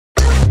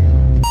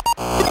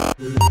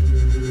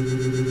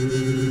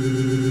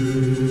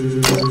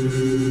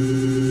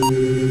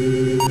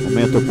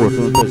Momento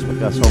oportuno para a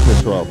explicação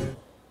pessoal.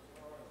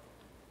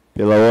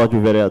 Pela ordem,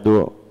 o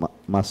vereador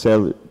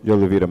Marcelo de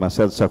Oliveira,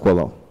 Marcelo de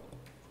Sacolão.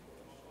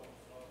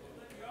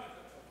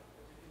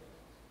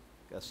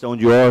 Questão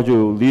de ordem,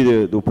 o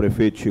líder do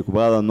prefeito Chico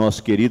Bala,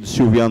 nosso querido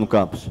Silviano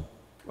Campos.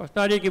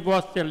 Gostaria que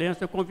Vossa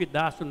Excelência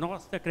convidasse o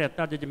nosso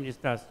secretário de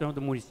administração do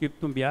município de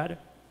Tumbiara,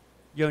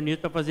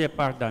 Dionísio, para fazer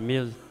parte da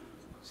mesa.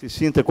 Se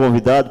sinta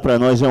convidado, para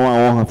nós é uma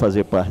honra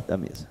fazer parte da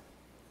mesa.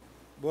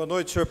 Boa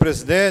noite, senhor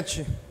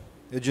presidente,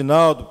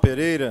 Edinaldo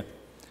Pereira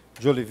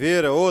de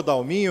Oliveira, ou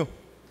Dalminho,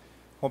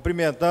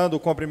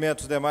 cumprimento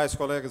os demais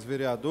colegas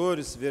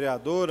vereadores,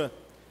 vereadora,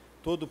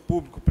 todo o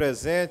público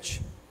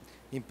presente,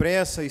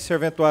 imprensa e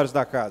serventuários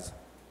da casa.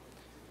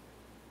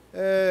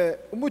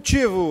 O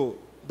motivo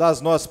das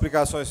nossas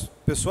explicações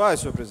pessoais,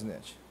 senhor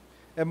presidente,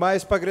 é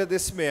mais para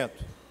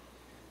agradecimento.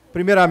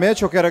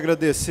 Primeiramente, eu quero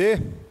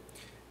agradecer,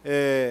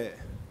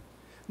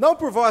 não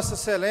por Vossa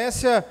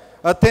Excelência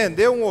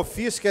atender um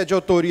ofício que é de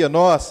autoria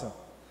nossa,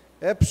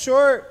 é para o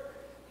senhor,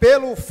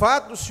 pelo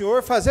fato do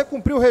senhor fazer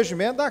cumprir o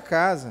regimento da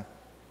casa,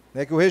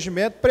 né, que o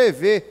regimento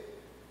prevê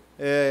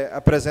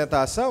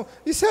apresentação.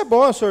 Isso é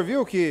bom, o senhor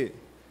viu que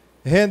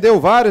rendeu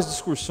várias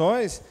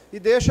discussões e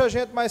deixa a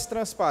gente mais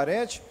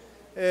transparente,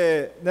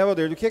 né,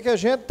 Valdir, do que a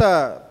gente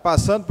está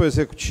passando para o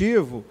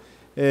executivo,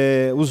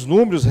 os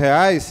números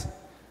reais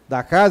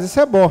da casa, isso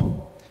é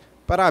bom.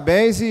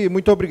 Parabéns e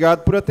muito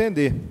obrigado por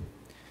atender.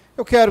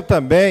 Eu quero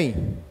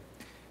também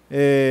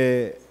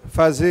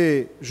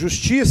fazer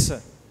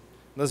justiça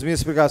nas minhas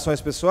explicações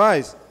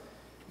pessoais.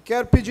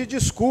 Quero pedir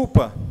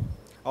desculpa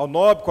ao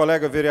nobre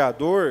colega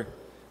vereador,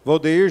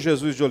 Valdeir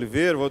Jesus de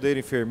Oliveira, Valdeir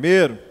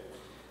enfermeiro.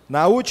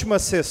 Na última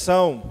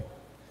sessão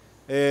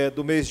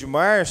do mês de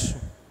março,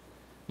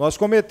 nós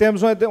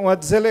cometemos uma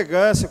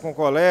deselegância com o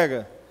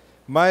colega,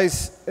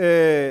 mas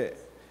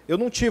eu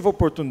não tive a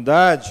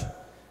oportunidade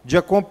de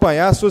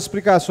acompanhar suas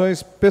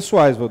explicações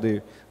pessoais,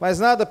 Valdeir. Mas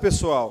nada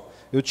pessoal.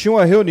 Eu tinha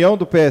uma reunião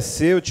do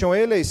PSC, eu tinha uma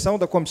eleição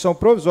da comissão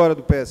provisória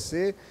do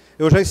PSC,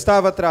 eu já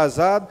estava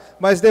atrasado,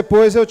 mas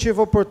depois eu tive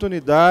a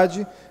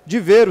oportunidade de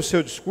ver o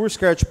seu discurso,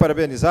 quero te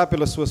parabenizar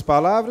pelas suas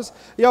palavras,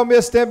 e ao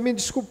mesmo tempo me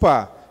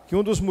desculpar, que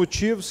um dos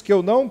motivos que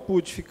eu não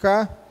pude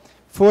ficar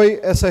foi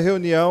essa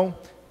reunião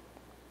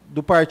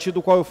do partido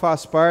do qual eu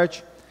faço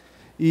parte,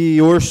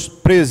 e hoje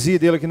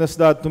presido ele aqui na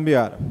cidade de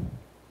Tumbiara.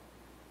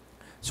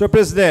 Senhor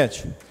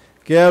presidente,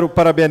 quero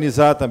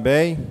parabenizar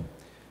também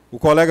o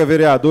colega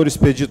vereador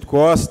Expedito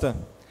Costa,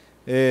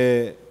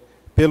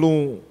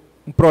 pelo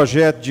um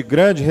projeto de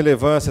grande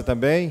relevância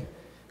também,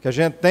 que a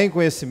gente tem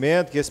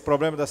conhecimento, que esse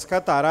problema das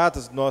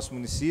cataratas do nosso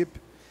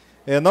município,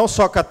 não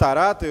só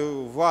catarata,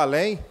 eu vou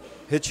além,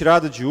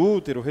 retirada de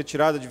útero,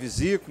 retirada de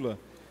vesícula,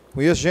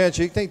 conheço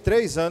gente aí que tem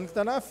 3 anos que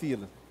está na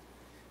fila.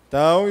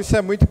 Então, isso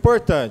é muito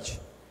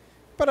importante.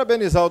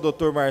 Parabenizar o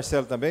doutor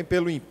Marcelo também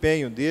pelo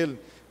empenho dele,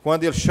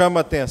 quando ele chama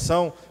a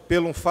atenção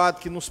pelo um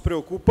fato que nos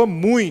preocupa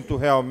muito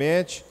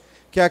realmente,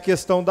 que é a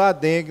questão da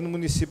dengue no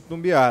município de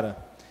Tumbiara.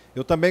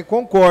 Eu também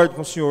concordo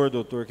com o senhor,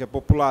 doutor, que a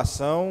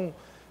população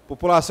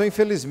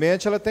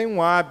infelizmente, ela tem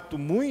um hábito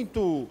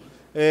muito,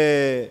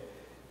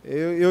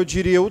 eu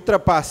diria,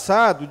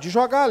 ultrapassado, de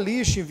jogar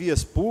lixo em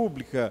vias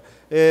públicas.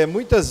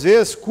 Muitas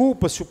vezes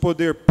culpa-se o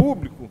poder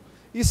público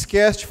e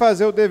esquece de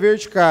fazer o dever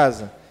de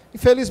casa.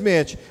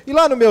 Infelizmente. E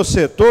lá no meu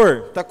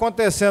setor, está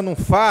acontecendo um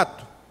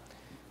fato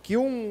que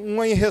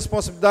uma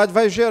irresponsabilidade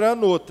vai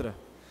gerando outra.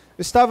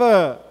 Eu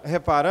estava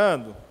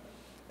reparando,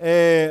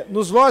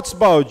 nos lotes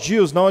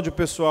baldios, onde o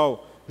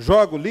pessoal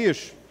joga o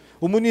lixo,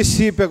 o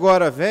município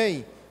agora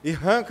vem e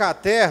arranca a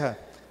terra,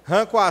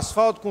 arranca o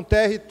asfalto com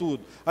terra e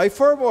tudo. Aí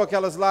formou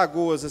aquelas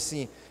lagoas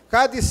assim,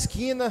 cada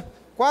esquina,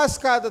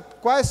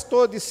 quase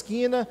toda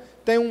esquina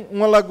tem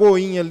uma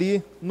lagoinha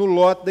ali no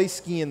lote da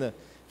esquina,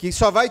 que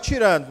só vai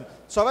tirando,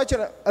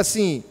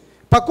 assim,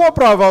 para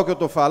comprovar o que eu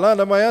estou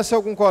falando, amanhã se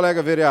algum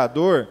colega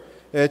vereador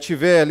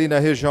estiver ali na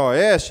região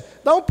oeste,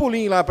 dá um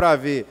pulinho lá para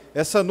ver.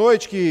 Essa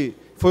noite que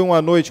foi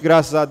uma noite,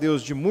 graças a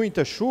Deus, de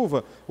muita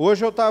chuva,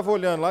 hoje eu estava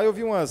olhando lá, eu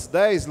vi umas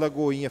 10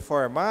 lagoinhas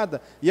formadas,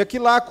 e aqui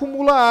lá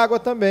acumula água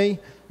também,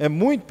 é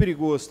muito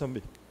perigoso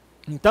também.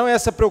 Então,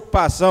 essa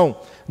preocupação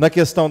na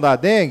questão da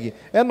dengue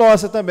é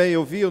nossa também.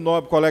 Eu vi o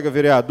nobre colega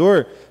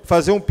vereador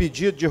fazer um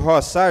pedido de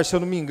roçar, se eu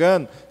não me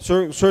engano,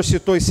 o senhor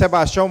citou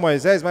Sebastião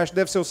Moisés, mas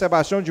deve ser o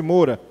Sebastião de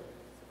Moura.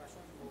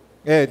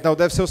 Então,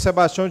 deve ser o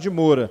Sebastião de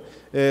Moura.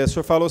 O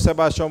senhor falou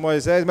Sebastião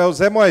Moisés, mas é o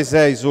Zé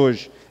Moisés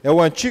hoje, é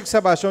o antigo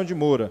Sebastião de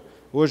Moura.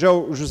 Hoje é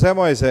o José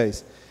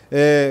Moisés.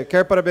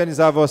 Quero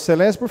parabenizar a Vossa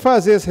Excelência por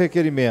fazer esse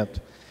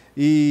requerimento.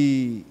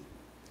 E,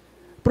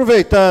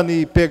 aproveitando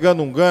e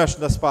pegando um gancho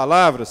das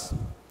palavras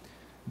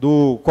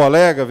do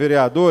colega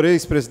vereador,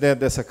 ex-presidente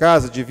dessa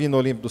casa, Divino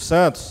Olímpio dos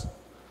Santos,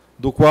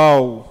 do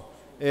qual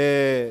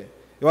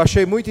eu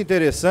achei muito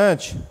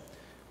interessante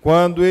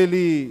quando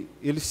ele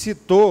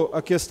citou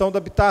a questão da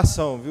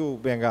habitação, viu,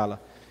 Bengala?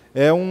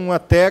 É uma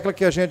tecla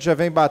que a gente já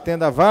vem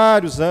batendo há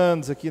vários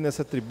anos aqui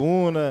nessa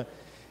tribuna,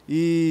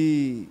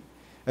 e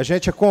a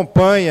gente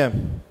acompanha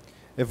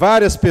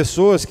várias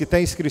pessoas que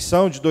têm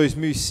inscrição de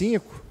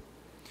 2005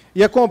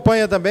 e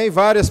acompanha também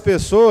várias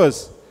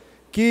pessoas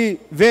que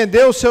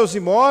vendeu seus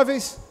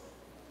imóveis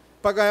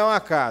para ganhar uma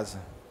casa.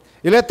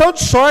 Ele é tão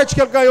de sorte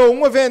que ele ganhou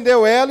uma,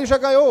 vendeu ela e já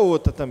ganhou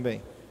outra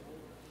também.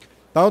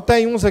 Então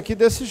tem uns aqui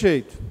desse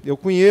jeito. Eu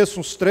conheço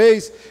uns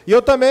 3, e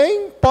eu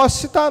também posso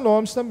citar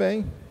nomes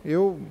também.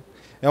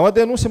 É uma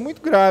denúncia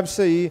muito grave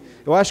isso aí.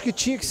 Eu acho que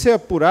tinha que ser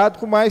apurado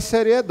com mais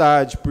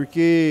seriedade,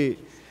 porque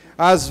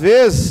às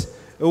vezes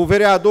o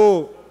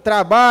vereador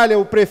trabalha,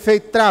 o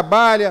prefeito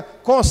trabalha,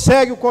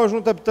 consegue o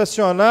conjunto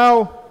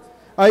habitacional,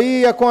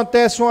 aí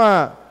acontece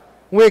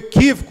um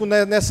equívoco,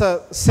 né,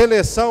 nessa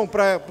seleção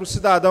para o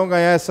cidadão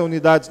ganhar essa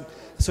unidade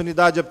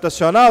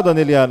habitacional,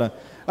 dona Eliana.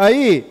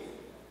 Aí,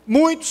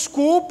 muitos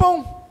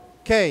culpam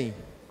quem?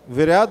 O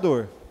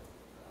vereador.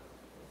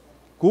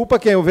 Culpa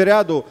quem? O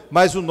vereador.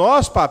 Mas o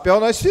nosso papel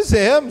nós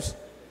fizemos,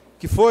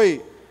 que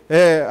foi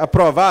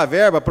aprovar a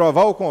verba,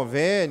 aprovar o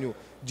convênio,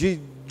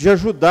 de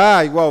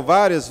ajudar, igual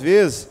várias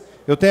vezes.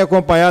 Eu tenho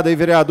acompanhado aí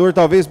vereador,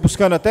 talvez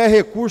buscando até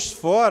recursos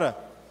fora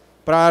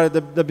para a área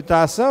da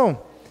habitação.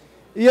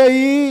 E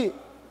aí,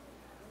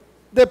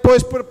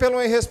 depois,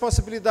 pela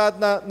irresponsabilidade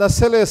na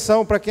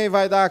seleção para quem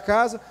vai dar a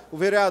casa, o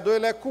vereador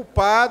ele é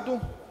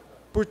culpado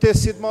por ter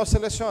sido mal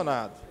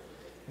selecionado.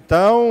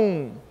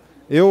 Então,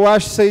 eu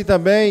acho isso aí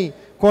também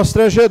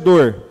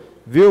constrangedor,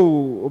 viu,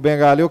 o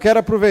Bengala? Eu quero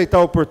aproveitar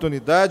a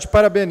oportunidade,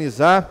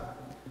 parabenizar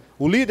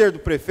o líder do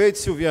prefeito,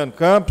 Silviano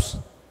Campos,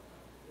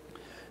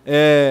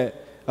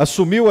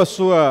 assumiu a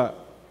sua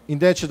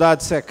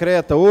identidade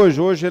secreta hoje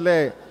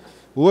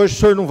o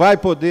senhor não vai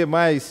poder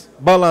mais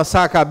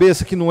balançar a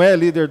cabeça que não é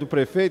líder do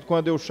prefeito,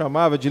 quando eu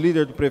chamava de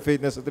líder do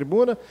prefeito nessa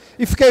tribuna,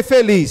 e fiquei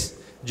feliz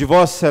de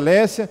Vossa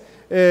Excelência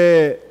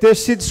ter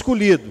sido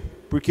escolhido,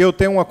 porque eu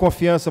tenho uma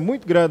confiança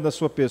muito grande na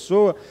sua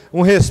pessoa,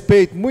 um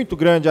respeito muito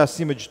grande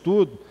acima de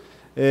tudo,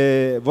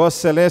 Vossa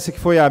Excelência que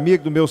foi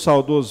amigo do meu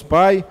saudoso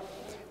pai,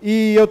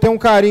 e eu tenho um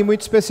carinho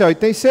muito especial, e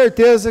tenho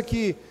certeza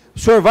que o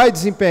senhor vai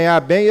desempenhar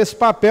bem esse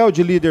papel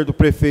de líder do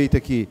prefeito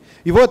aqui.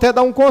 E vou até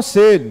dar um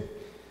conselho,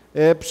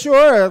 para o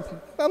senhor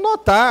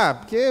anotar,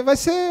 porque vai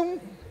ser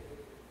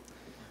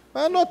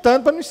vai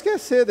anotando para não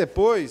esquecer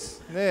depois,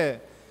 né?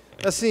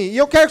 Assim, e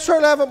eu quero que o senhor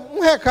leve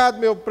um recado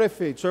meu para o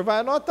prefeito, o senhor vai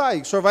anotar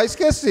aí, que o senhor vai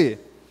esquecer.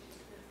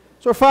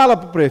 O senhor fala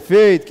para o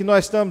prefeito que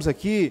nós estamos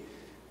aqui,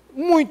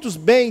 muitos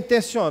bem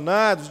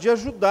intencionados, de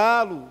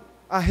ajudá-lo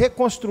a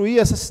reconstruir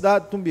essa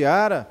cidade de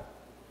Tumbiara.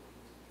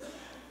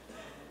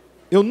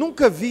 Eu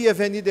nunca vi a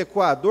Avenida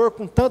Equador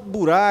com tanto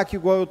buraco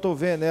igual eu estou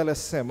vendo ela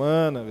essa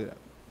semana.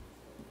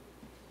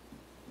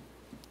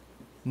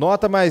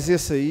 Nota mais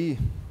esse aí.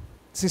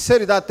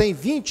 Sinceridade, tem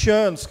 20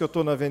 anos que eu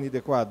estou na Avenida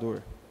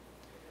Equador.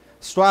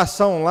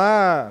 Situação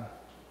lá,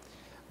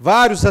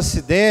 vários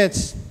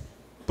acidentes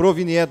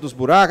provenientes dos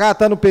buracos.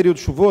 Está no período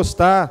chuvoso?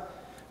 Está.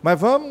 Mas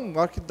vamos,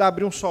 na hora que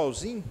abrir um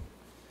solzinho,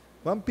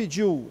 vamos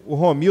pedir o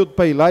Romildo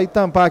para ir lá e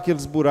tampar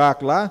aqueles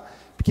buracos lá.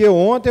 Porque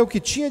ontem o que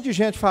tinha de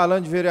gente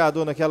falando de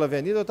vereador naquela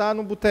avenida, eu estava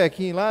num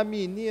botequinho lá,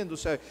 menino do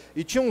céu,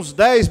 e tinha uns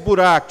 10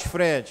 buracos de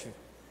frente.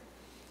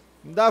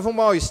 Me dava um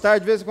mal-estar,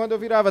 de vez em quando eu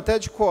virava até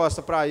de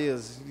costa para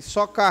eles, e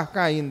só carro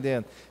caindo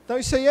dentro. Então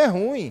isso aí é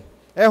ruim.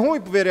 É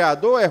ruim para o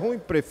vereador, é ruim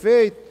para o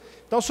prefeito.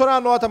 Então o senhor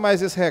anota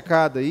mais esse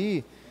recado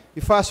aí, e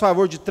faz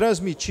favor de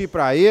transmitir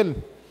para ele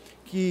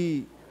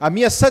que a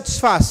minha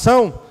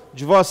satisfação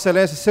de Vossa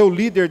Excelência ser o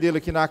líder dele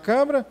aqui na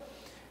Câmara,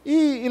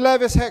 e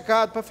leve esse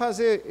recado para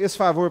fazer esse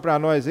favor para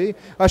nós aí.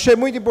 Achei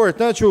muito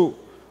importante o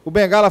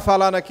Bengala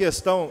falar na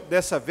questão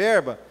dessa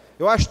verba.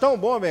 Eu acho tão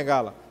bom,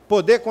 Bengala,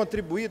 poder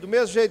contribuir, do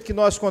mesmo jeito que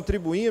nós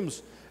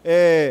contribuímos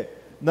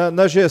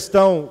na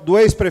gestão do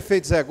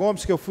ex-prefeito Zé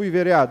Gomes, que eu fui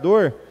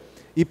vereador,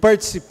 e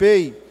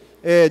participei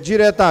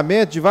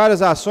diretamente de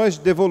várias ações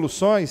de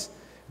devoluções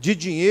de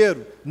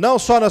dinheiro, não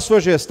só na sua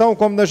gestão,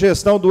 como na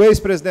gestão do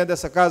ex-presidente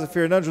dessa casa,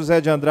 Fernando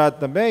José de Andrade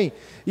também,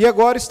 e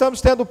agora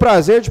estamos tendo o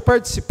prazer de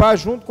participar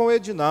junto com o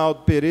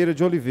Edinaldo Pereira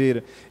de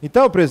Oliveira.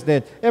 Então,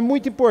 presidente, é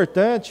muito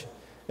importante,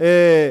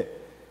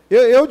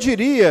 eu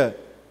diria,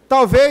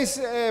 talvez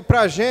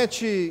para a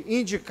gente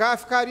indicar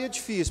ficaria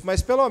difícil,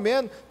 mas pelo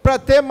menos para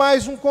ter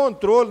mais um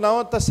controle na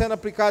onde está sendo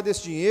aplicado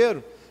esse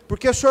dinheiro,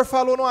 porque o senhor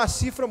falou numa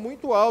cifra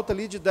muito alta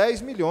ali de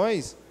 10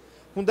 milhões.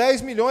 Com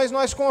 10 milhões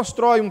nós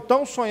constrói um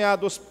tão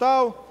sonhado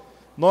hospital,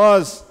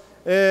 nós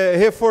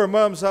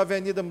reformamos a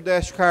Avenida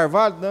Modeste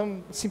Carvalho,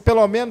 assim,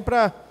 pelo menos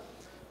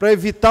para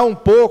evitar um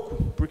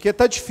pouco, porque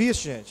está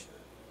difícil, gente.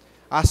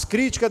 As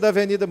críticas da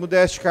Avenida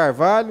Modeste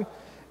Carvalho,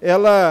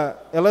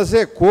 elas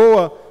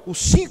ecoam os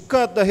 5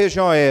 cantos da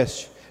região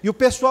oeste, e o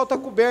pessoal está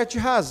coberto de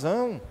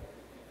razão.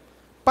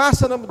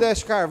 Passa na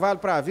Modeste Carvalho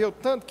para ver o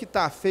tanto que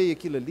está feio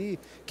aquilo ali.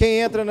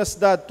 Quem entra na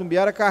cidade de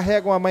Tumbiara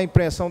carrega uma má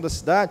impressão da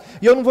cidade.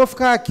 E eu não vou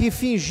ficar aqui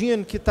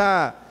fingindo que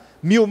está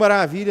mil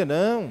maravilha,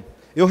 não.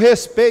 Eu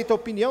respeito a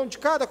opinião de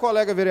cada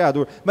colega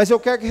vereador, mas eu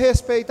quero que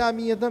respeite a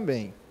minha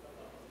também.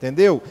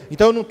 Entendeu?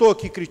 Então eu não estou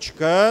aqui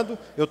criticando,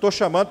 eu estou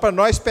chamando para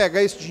nós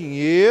pegar esse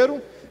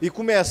dinheiro e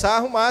começar a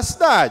arrumar a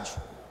cidade.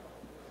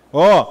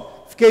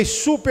 Fiquei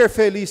super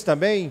feliz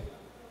também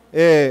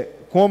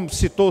como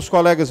citou os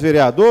colegas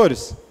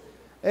vereadores,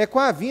 com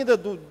a vinda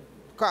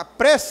com a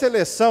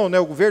pré-seleção, né,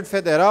 o governo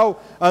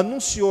federal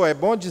anunciou, é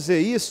bom dizer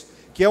isso,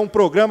 que é um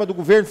programa do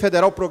governo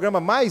federal, o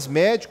programa Mais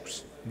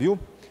Médicos, viu?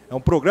 É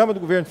um programa do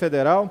governo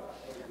federal,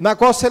 na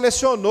qual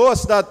selecionou a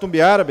cidade de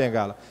Tumbiara,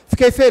 Bengala.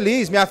 Fiquei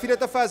feliz, minha filha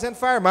está fazendo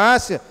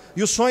farmácia,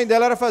 e o sonho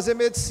dela era fazer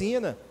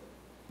medicina.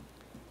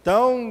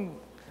 Então,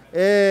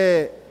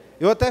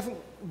 eu até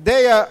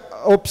dei a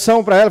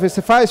opção para ela, falei,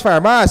 você faz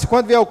farmácia?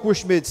 Quando vier o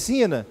curso de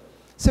medicina,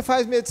 você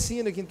faz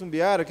medicina aqui em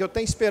Tumbiara, que eu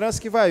tenho esperança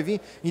que vai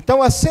vir.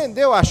 Então,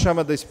 acendeu a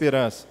chama da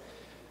esperança.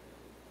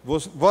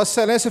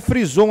 Vossa Excelência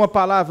frisou uma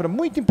palavra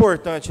muito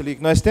importante ali,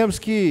 que nós temos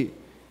que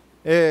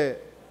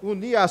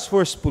unir as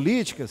forças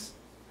políticas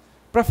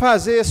para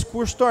fazer esse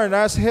curso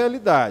tornar-se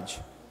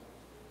realidade.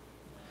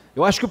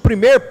 Eu acho que o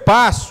primeiro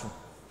passo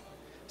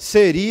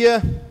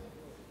seria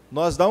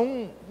nós dar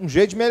um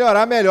jeito de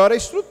melhorar melhor a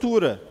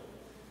estrutura.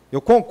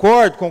 Eu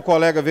concordo com o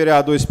colega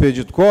vereador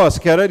Expedito Costa,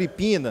 que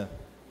Araripina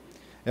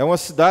é uma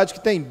cidade que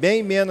tem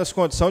bem menos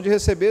condição de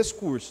receber esse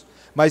curso.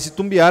 Mas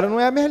Itumbiara não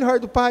é a melhor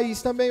do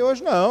país também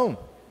hoje, não.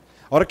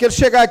 A hora que eles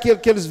chegar aqui,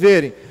 que eles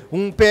verem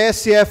um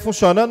PSF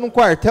funcionando num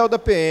quartel da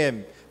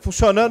PM,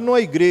 funcionando numa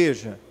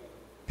igreja,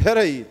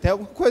 espera aí, tem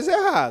alguma coisa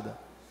errada.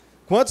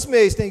 Quantos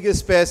meses tem que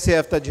esse PSF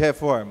está de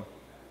reforma?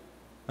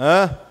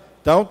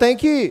 Então tem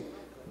que...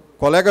 O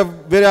colega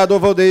vereador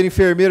Valdeir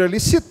Enfermeiro ali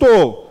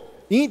citou,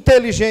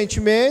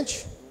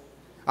 inteligentemente,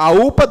 a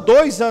UPA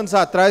 2 anos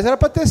atrás era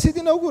para ter sido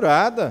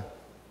inaugurada.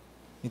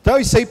 Então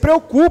isso aí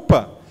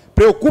preocupa.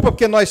 Preocupa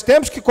porque nós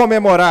temos que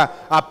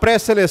comemorar a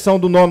pré-seleção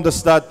do nome da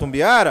cidade de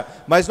Tumbiara,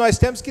 mas nós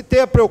temos que ter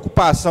a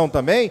preocupação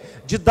também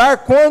de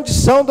dar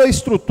condição da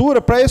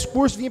estrutura para esse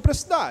curso vir para a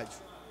cidade.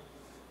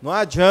 Não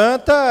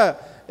adianta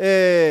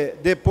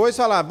depois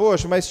falar,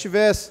 poxa, mas se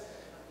tivesse...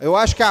 Eu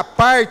acho que a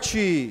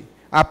parte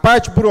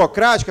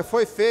burocrática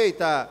foi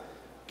feita.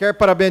 Quero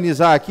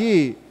parabenizar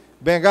aqui,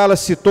 Bengala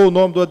citou o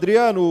nome do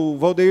Adriano, o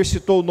Valdeir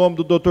citou o nome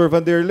do Dr.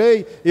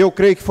 Vanderlei, eu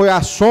creio que foi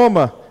a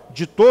soma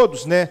de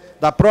todos, né,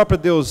 da própria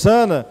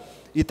Deusana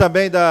e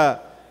também de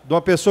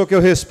uma pessoa que eu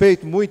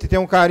respeito muito e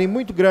tenho um carinho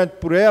muito grande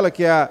por ela,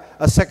 que é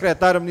a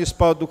secretária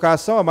municipal de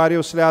educação, a Maria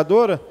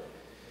Auxiliadora,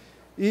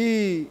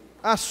 e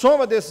a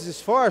soma desses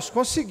esforços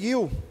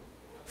conseguiu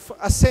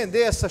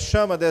acender essa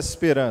chama dessa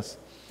esperança.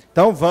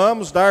 Então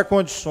vamos dar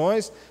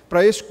condições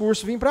para esse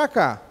curso vir para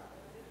cá.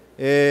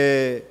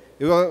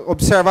 Eu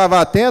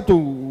observava atento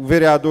o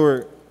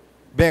vereador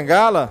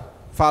Bengala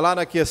falar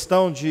na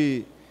questão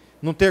de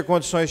não ter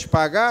condições de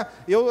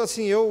pagar. Eu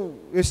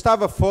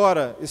estava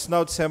fora esse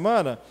final de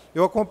semana,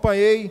 eu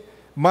acompanhei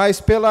mais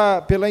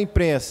pela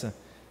imprensa.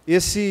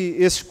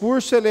 Esse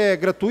curso ele é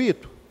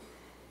gratuito?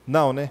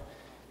 Não, né?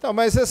 Então,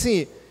 mas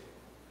assim,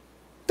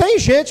 tem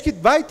gente que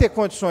vai ter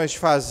condições de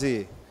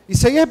fazer.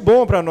 Isso aí é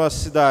bom para a nossa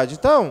cidade.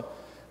 Então,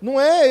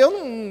 eu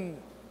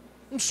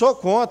não sou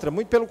contra,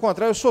 muito pelo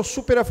contrário, eu sou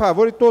super a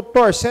favor e estou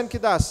torcendo que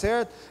dá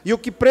certo. E o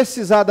que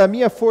precisar da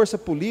minha força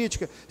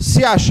política,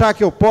 se achar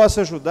que eu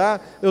possa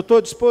ajudar, eu estou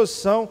à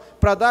disposição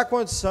para dar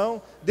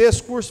condição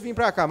desse curso vir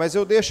para cá. Mas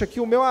eu deixo aqui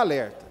o meu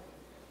alerta.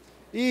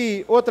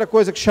 E outra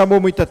coisa que chamou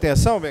muita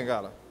atenção,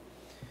 Bengala,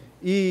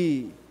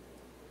 e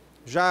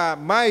já há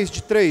mais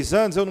de 3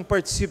 anos eu não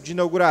participo de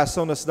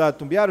inauguração na cidade de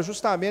Tumbiara,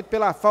 justamente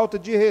pela falta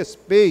de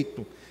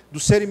respeito do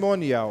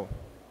cerimonial.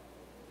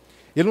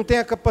 Ele não tem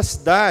a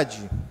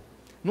capacidade...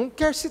 Não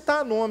quero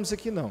citar nomes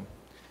aqui, não.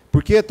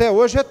 Porque até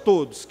hoje é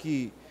todos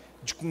que,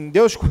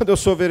 desde quando eu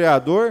sou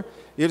vereador,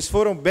 eles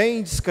foram bem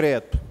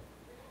indiscretos.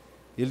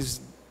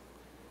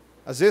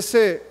 Às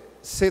vezes,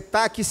 você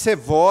está aqui, você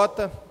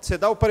vota, você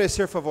dá o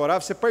parecer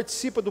favorável, você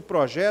participa do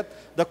projeto,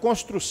 da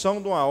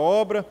construção de uma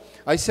obra,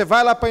 aí você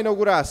vai lá para a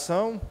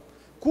inauguração,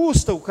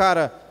 custa o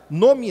cara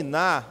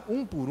nominar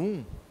um por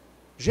um.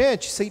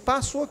 Gente, isso aí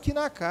passou aqui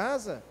na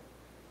casa.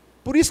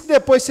 Por isso que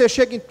depois você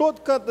chega em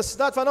todo canto da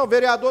cidade e fala, não,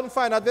 vereador não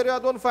faz nada,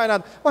 vereador não faz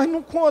nada. Mas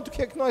não conta o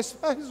que é que nós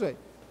faz, velho.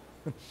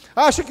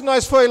 Acha que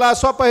nós foi lá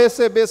só para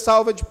receber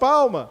salva de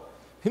palma?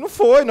 E não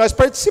foi, nós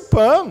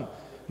participamos.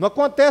 Não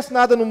acontece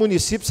nada no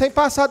município sem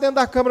passar dentro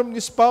da Câmara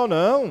Municipal,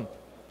 não.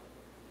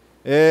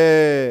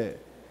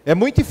 É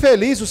muito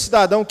infeliz o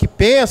cidadão que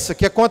pensa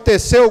que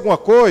aconteceu alguma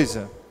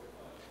coisa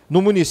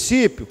no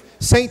município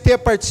sem ter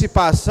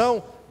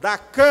participação da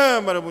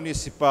Câmara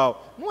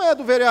Municipal. Não é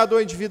do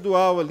vereador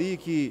individual ali,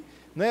 que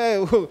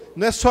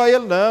não é só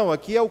ele, não.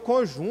 Aqui é o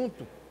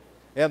conjunto.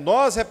 É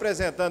nós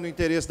representando o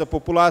interesse da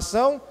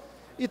população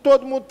e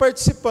todo mundo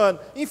participando.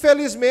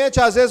 Infelizmente,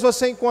 às vezes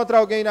você encontra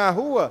alguém na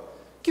rua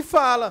que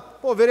fala,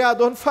 pô, o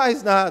vereador não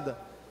faz nada.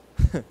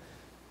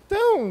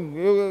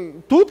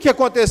 Então, tudo que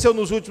aconteceu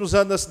nos últimos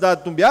anos na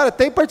cidade de Tumbiara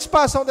tem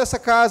participação dessa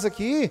casa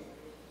aqui.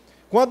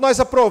 Quando nós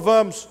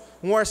aprovamos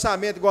um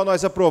orçamento igual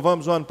nós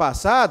aprovamos no ano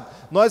passado,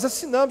 nós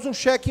assinamos um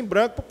cheque em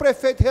branco para o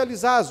prefeito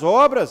realizar as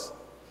obras.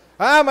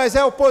 Ah, mas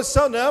é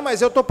oposição? Não,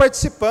 mas eu estou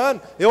participando,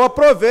 eu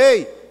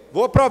aprovei,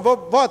 vou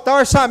votar o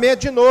orçamento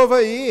de novo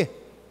aí.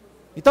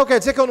 Então quer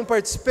dizer que eu não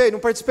participei? Não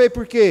participei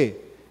por quê?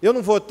 Eu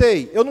não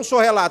votei? Eu não sou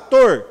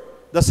relator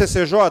da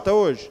CCJ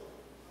hoje?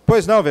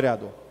 Pois não,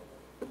 vereador.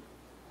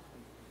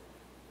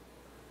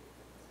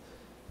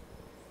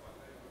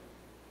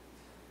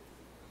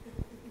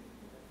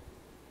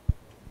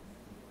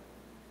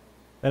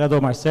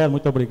 Vereador Marcelo,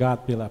 muito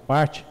obrigado pela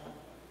parte.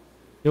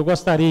 Eu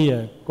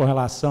gostaria, com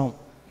relação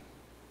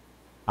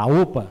à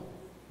UPA,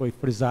 foi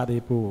frisado aí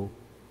para o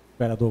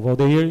vereador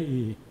Valdeir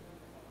e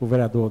o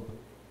vereador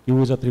que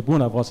usa a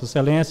tribuna, Vossa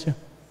Excelência,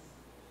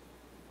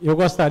 eu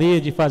gostaria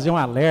de fazer um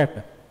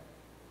alerta,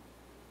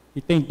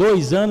 que tem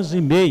 2 anos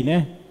e meio,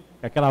 né?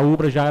 Que aquela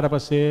UPA já era para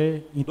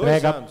ser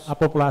entregue à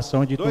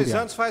população de Itumbiara. 2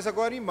 anos faz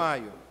agora em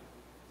maio.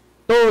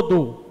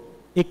 Todo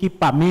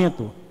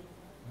equipamento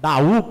da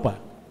UPA,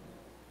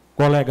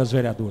 colegas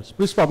vereadores,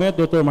 principalmente o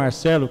doutor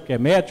Marcelo, que é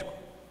médico,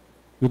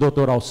 e o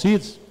doutor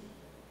Alcides,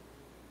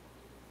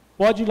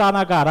 pode ir lá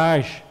na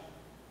garagem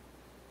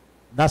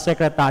da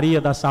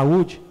Secretaria da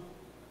Saúde,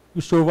 e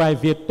o senhor vai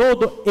ver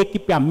todo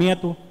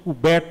equipamento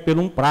coberto por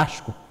um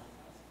plástico.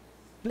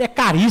 Ele é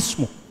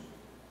caríssimo.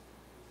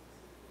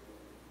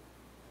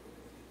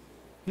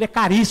 Ele é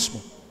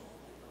caríssimo.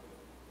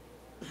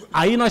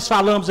 Aí nós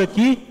falamos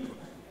aqui,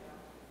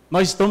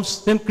 nós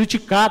estamos sendo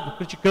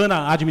criticando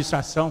a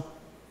administração,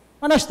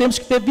 mas nós temos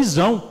que ter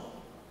visão.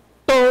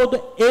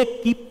 Todo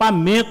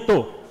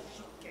equipamento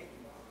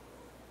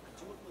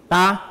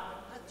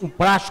tá um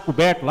plástico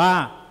coberto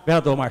lá,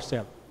 vereador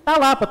Marcelo. Tá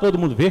lá para todo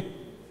mundo ver.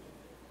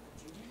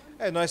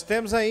 Nós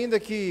temos ainda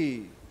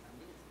que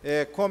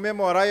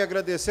comemorar e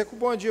agradecer que o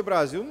Bom Dia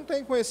Brasil não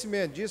tem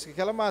conhecimento disso, que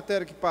aquela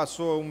matéria que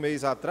passou um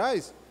mês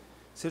atrás,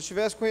 se ele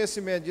tivesse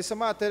conhecimento disso, a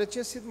matéria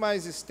tinha sido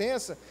mais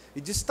extensa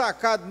e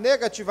destacado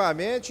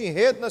negativamente em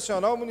rede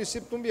nacional o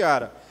município de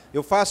Itumbiara.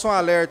 Eu faço um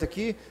alerta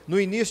aqui, no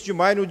início de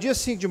maio, no dia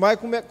 5 de maio,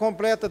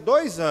 completa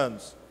 2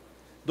 anos.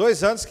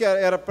 2 anos que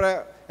era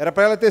para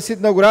ela ter sido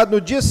inaugurada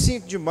no dia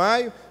 5 de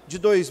maio de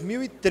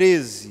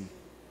 2013.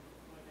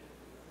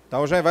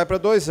 Então já vai para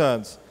 2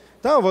 anos.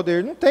 Então,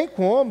 Valdeir, não tem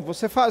como.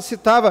 Você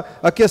citava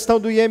a questão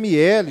do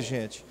IML,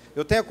 gente.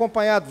 Eu tenho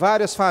acompanhado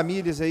várias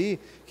famílias aí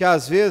que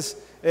às vezes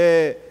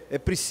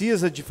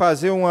precisa de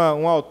fazer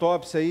uma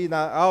autópsia aí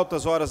nas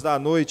altas horas da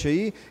noite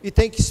aí e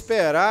tem que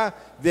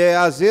esperar,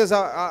 às vezes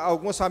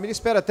algumas famílias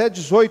esperam até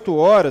 18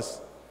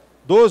 horas,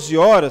 12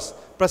 horas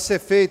para ser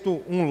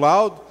feito um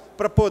laudo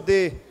para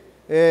poder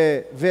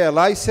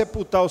velar e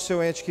sepultar o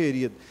seu ente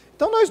querido.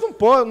 Então nós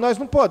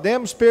não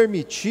podemos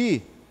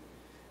permitir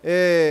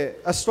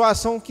a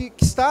situação que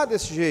está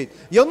desse jeito.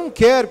 E eu não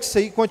quero que isso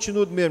aí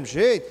continue do mesmo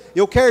jeito.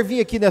 Eu quero vir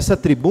aqui nessa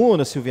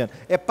tribuna, Silviano,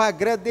 para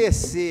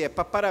agradecer,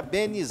 para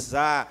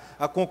parabenizar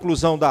a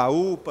conclusão da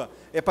UPA,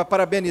 para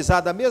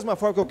parabenizar da mesma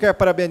forma que eu quero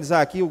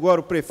parabenizar aqui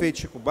agora o prefeito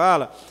Chico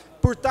Bala,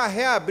 por estar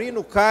reabrindo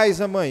o cais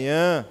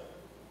amanhã.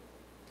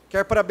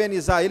 Quero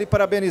parabenizar ele e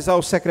parabenizar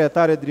o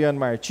secretário Adriano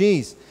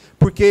Martins,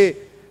 porque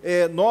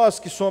nós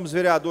que somos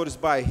vereadores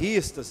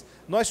bairristas,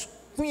 nós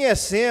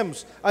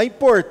conhecemos a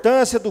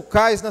importância do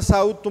cais na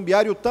saúde de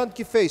Itumbiara e o tanto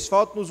que fez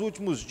falta nos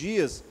últimos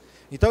dias.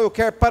 Então eu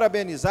quero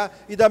parabenizar,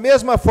 e da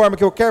mesma forma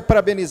que eu quero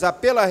parabenizar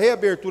pela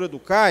reabertura do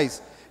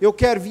cais, eu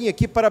quero vir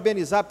aqui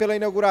parabenizar pela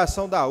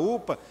inauguração da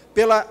UPA,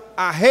 pela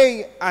a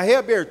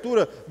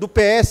reabertura do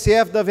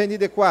PSF da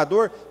Avenida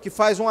Equador, que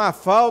faz uma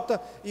falta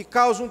e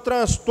causa um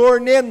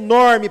transtorno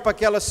enorme para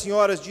aquelas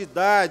senhoras de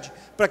idade,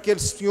 para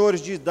aqueles senhores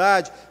de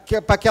idade,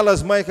 para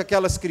aquelas mães com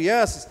aquelas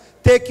crianças,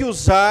 ter que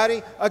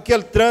usarem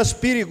aquele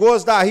trânsito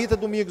perigoso da Rita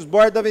Domingos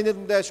Borges, da Avenida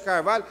Modeste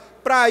Carvalho,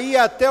 para ir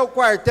até o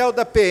quartel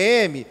da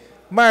PM,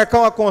 marcar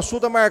uma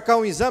consulta, marcar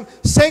um exame,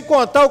 sem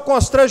contar o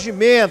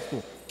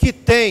constrangimento que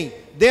tem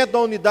dentro da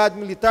unidade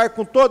militar,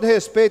 com todo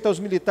respeito aos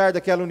militares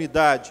daquela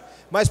unidade.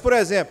 Mas, por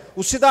exemplo,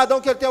 o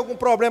cidadão que ele tem algum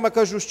problema com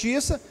a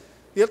justiça,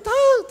 ele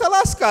tá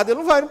lascado, ele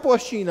não vai no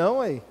postinho não,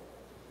 aí.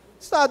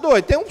 Você está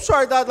doido? Tem um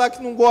soldado lá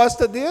que não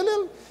gosta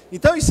dele,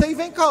 então isso aí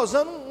vem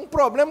causando um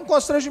problema, um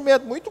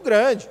constrangimento muito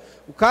grande.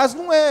 O caso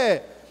não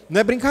é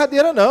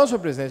brincadeira não, senhor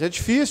presidente, é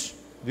difícil,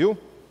 viu?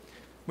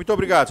 Muito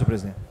obrigado, senhor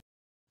presidente.